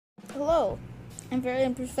hello. I'm very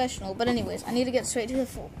unprofessional, but anyways, I need to get straight to the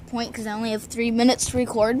point because I only have 3 minutes to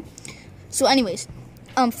record. So anyways,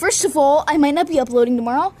 first of all, I might not be uploading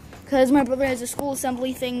tomorrow because my brother has a school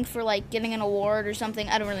assembly thing for like getting an award or something.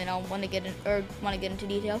 I don't really know, want to get into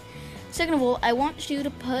detail. Second of all, I want you to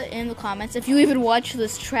put in the comments, if you even watch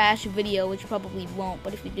this trash video, which you probably won't,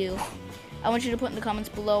 but if you do, I want you to put in the comments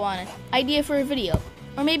below on an idea for a video,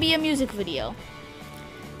 or maybe a music video.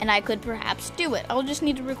 And I could perhaps do it. I'll just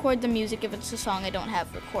need to record the music if it's a song I don't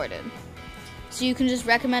have recorded. So you can just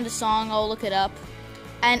recommend a song, I'll look it up.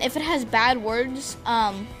 And if it has bad words,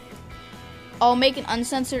 I'll make an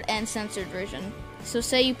uncensored and censored version. So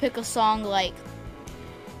say you pick a song like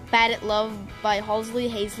Bad at Love by Halsey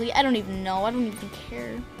Hazley. I don't even know. I don't even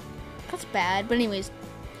care. That's bad. But anyways,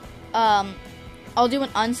 I'll do an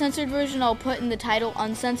uncensored version. I'll put in the title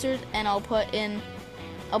uncensored, and I'll put in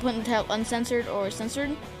the title uncensored or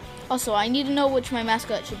censored. Also, I need to know which my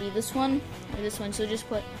mascot should be. This one or this one. So just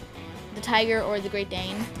put the tiger or the Great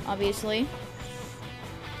Dane, obviously.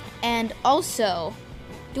 And also,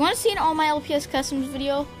 do you want to see an all my LPS customs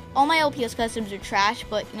video? All my LPS customs are trash,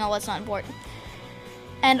 but you know that's not important.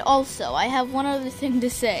 And also, I have one other thing to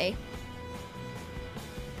say.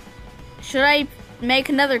 Should I make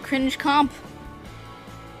another cringe comp?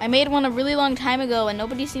 I made one a really long time ago and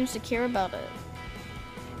nobody seems to care about it.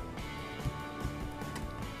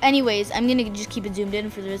 Anyways, I'm gonna just keep it zoomed in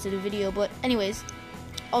for the rest of the video, but anyways,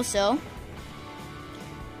 also,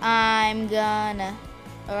 I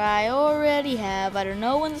already have, I don't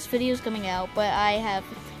know when this video is coming out, but I have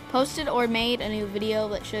posted or made a new video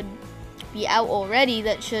that should be out already,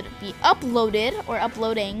 that should be uploaded, or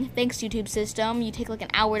uploading, thanks YouTube system. You take like an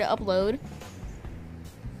hour to upload.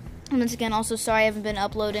 And once again, also sorry I haven't been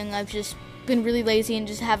uploading. I've just been really lazy and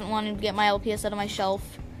just haven't wanted to get my LPS out of my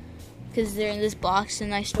shelf because they're in this box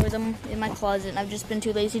and I store them in my closet, and I've just been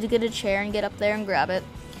too lazy to get a chair and get up there and grab it,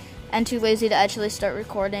 and too lazy to actually start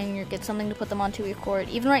recording or get something to put them on to record.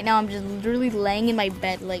 Even right now, I'm just literally laying in my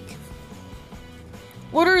bed like,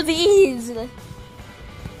 what are these?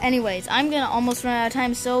 Anyways, I'm gonna almost run out of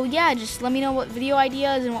time, so yeah, just let me know what video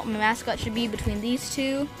ideas and what my mascot should be between these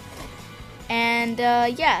two. And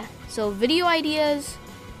yeah, so video ideas,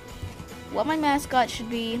 what my mascot should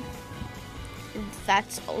be,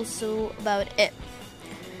 that's also about it.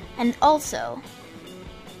 And also,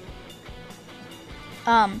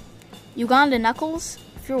 Uganda Knuckles,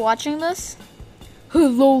 if you're watching this,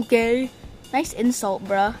 hello gay. Nice insult,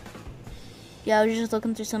 bruh. Yeah, I was just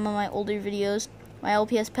looking through some of my older videos. My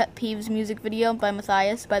LPS Pet Peeves music video by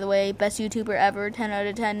Matthias, by the way, best YouTuber ever, 10 out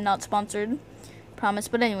of 10, not sponsored, promise.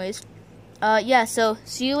 But anyways, yeah, so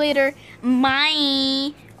see you later,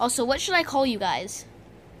 bye. Also, what should I call you guys?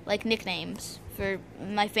 Like nicknames for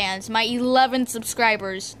my fans, my 11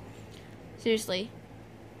 subscribers. Seriously,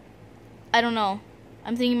 I don't know.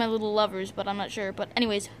 I'm thinking my little lovers, but I'm not sure. But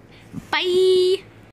anyways, bye.